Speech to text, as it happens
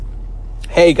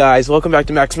Hey guys, welcome back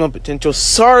to Maximum Potential.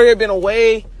 Sorry I've been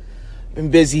away.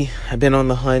 Been busy. I've been on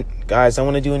the hunt. Guys, I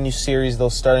want to do a new series though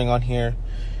starting on here.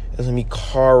 It's going to be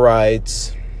car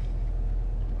rides.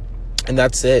 And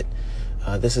that's it.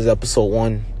 This is episode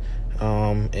 1.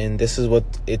 And this is what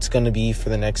it's going to be for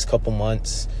the next couple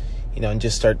months. And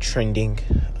just start trending.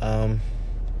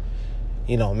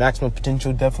 Maximum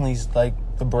Potential definitely is like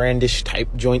the brandish type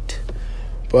joint.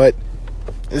 But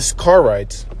it's car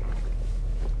rides.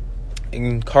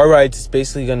 And car rides is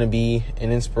basically going to be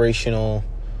an inspirational,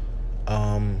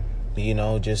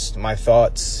 just my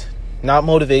thoughts, not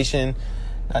motivation,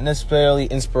 not necessarily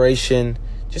inspiration,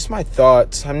 just my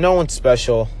thoughts. I'm no one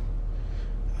special.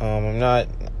 I'm not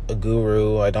a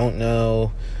guru. I don't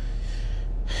know,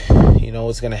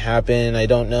 what's going to happen. I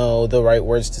don't know the right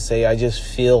words to say. I just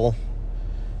feel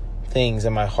things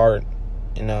in my heart.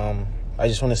 And I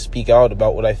just want to speak out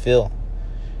about what I feel.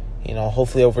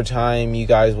 Hopefully over time you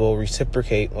guys will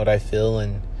reciprocate what I feel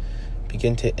and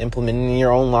begin to implement in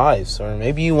your own lives. Or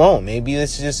maybe you won't. Maybe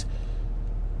this is just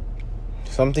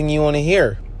something you want to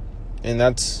hear. And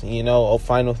that's,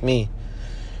 fine with me.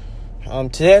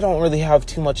 Today I don't really have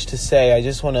too much to say. I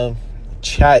just want to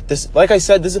chat. This, like I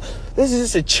said, this is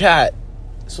just a chat.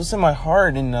 It's what's in my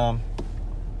heart. And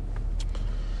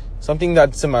something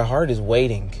that's in my heart is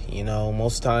waiting.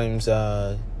 Most times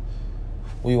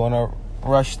we want to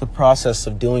rush the process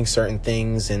of doing certain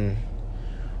things, and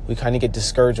we kind of get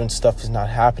discouraged when stuff is not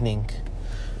happening,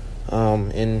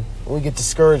 and we get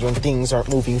discouraged when things aren't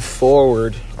moving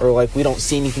forward, or like we don't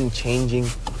see anything changing.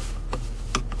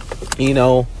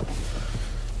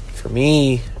 For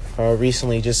me,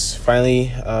 recently just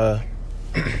finally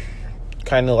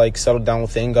kind of like settled down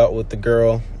with the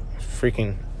girl.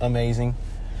 Freaking amazing.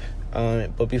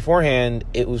 But beforehand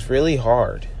it was really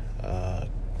hard.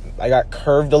 I got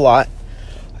curved a lot.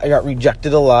 I got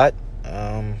rejected a lot,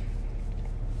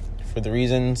 for the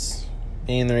reasons.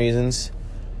 And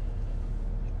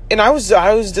I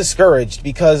was discouraged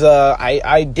because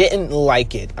I didn't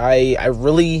like it. I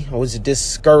really was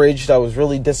discouraged. I was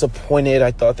really disappointed.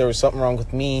 I thought there was something wrong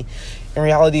with me. In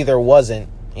reality, there wasn't.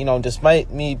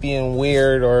 Despite me being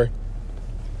weird or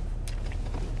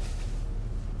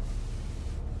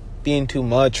being too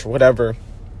much or whatever,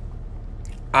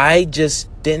 I just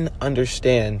didn't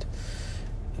understand.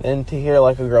 And to hear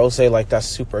like a girl say like that's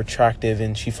super attractive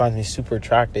and she finds me super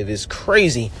attractive is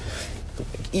crazy.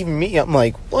 Even me, I'm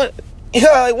like, what?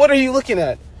 Yeah, like, what are you looking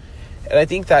at? And I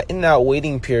think that in that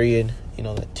waiting period,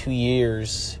 that 2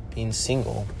 years being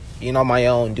single, being on my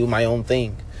own, doing my own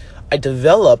thing, I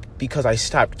developed because I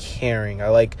stopped caring.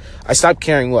 I stopped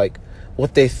caring like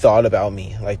what they thought about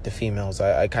me, like the females.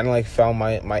 I kind of like found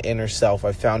my inner self.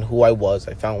 I found who I was.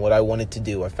 I found what I wanted to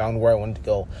do. I found where I wanted to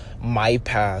go. My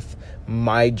path,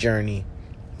 my journey,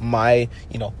 my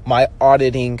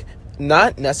auditing,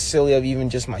 not necessarily of even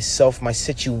just myself, my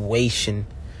situation.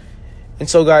 And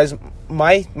so guys,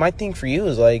 my thing for you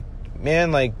is like,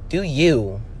 man, like, do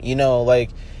you,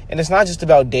 and it's not just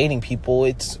about dating people.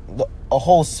 It's a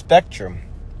whole spectrum.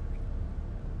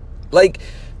 Like,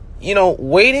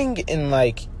 waiting and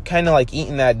like kind of like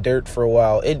eating that dirt for a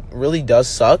while, it really does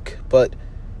suck, but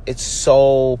it's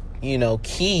so,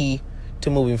 key to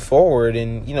moving forward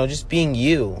and, just being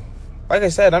you. Like I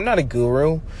said, I'm not a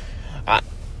guru.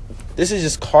 This is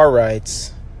just car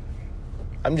rides.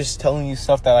 I'm just telling you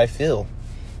stuff that I feel.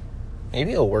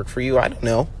 Maybe it'll work for you. I don't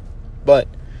know. But,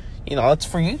 it's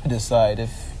for you to decide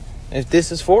if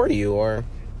this is for you or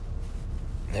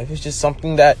if it's just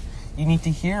something that you need to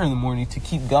hear in the morning to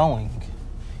keep going.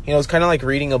 It's kind of like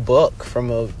reading a book from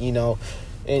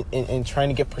and trying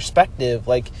to get perspective.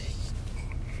 Like,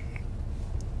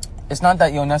 it's not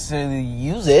that you'll necessarily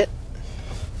use it,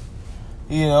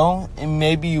 and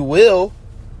maybe you will.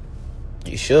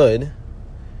 You should.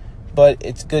 But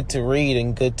it's good to read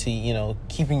and good to,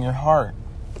 keep in your heart.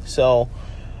 So,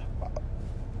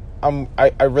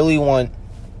 I really want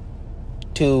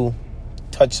to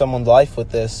touch someone's life with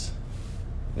this.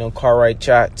 Car ride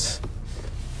chats.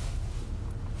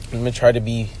 I'm going to try to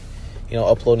be,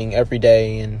 uploading every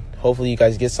day, and hopefully you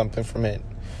guys get something from it.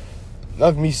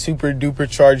 Not me super duper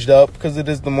charged up because it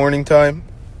is the morning time.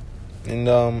 And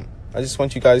I just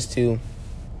want you guys to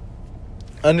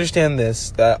understand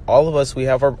this, that all of us, we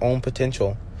have our own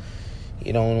potential.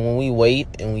 And when we wait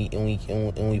and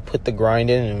we put the grind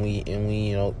in and we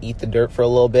eat the dirt for a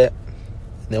little bit,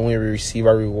 and then we receive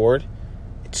our reward,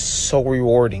 it's so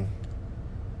rewarding.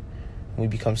 We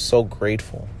become so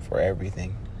grateful for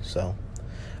everything. So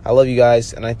I love you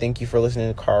guys, and I thank you for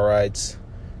listening to Car Rides.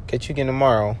 Catch you again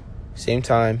tomorrow, same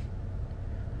time,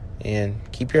 and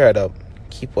keep your head up,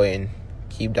 keep waiting,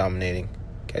 keep dominating.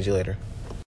 Catch you later.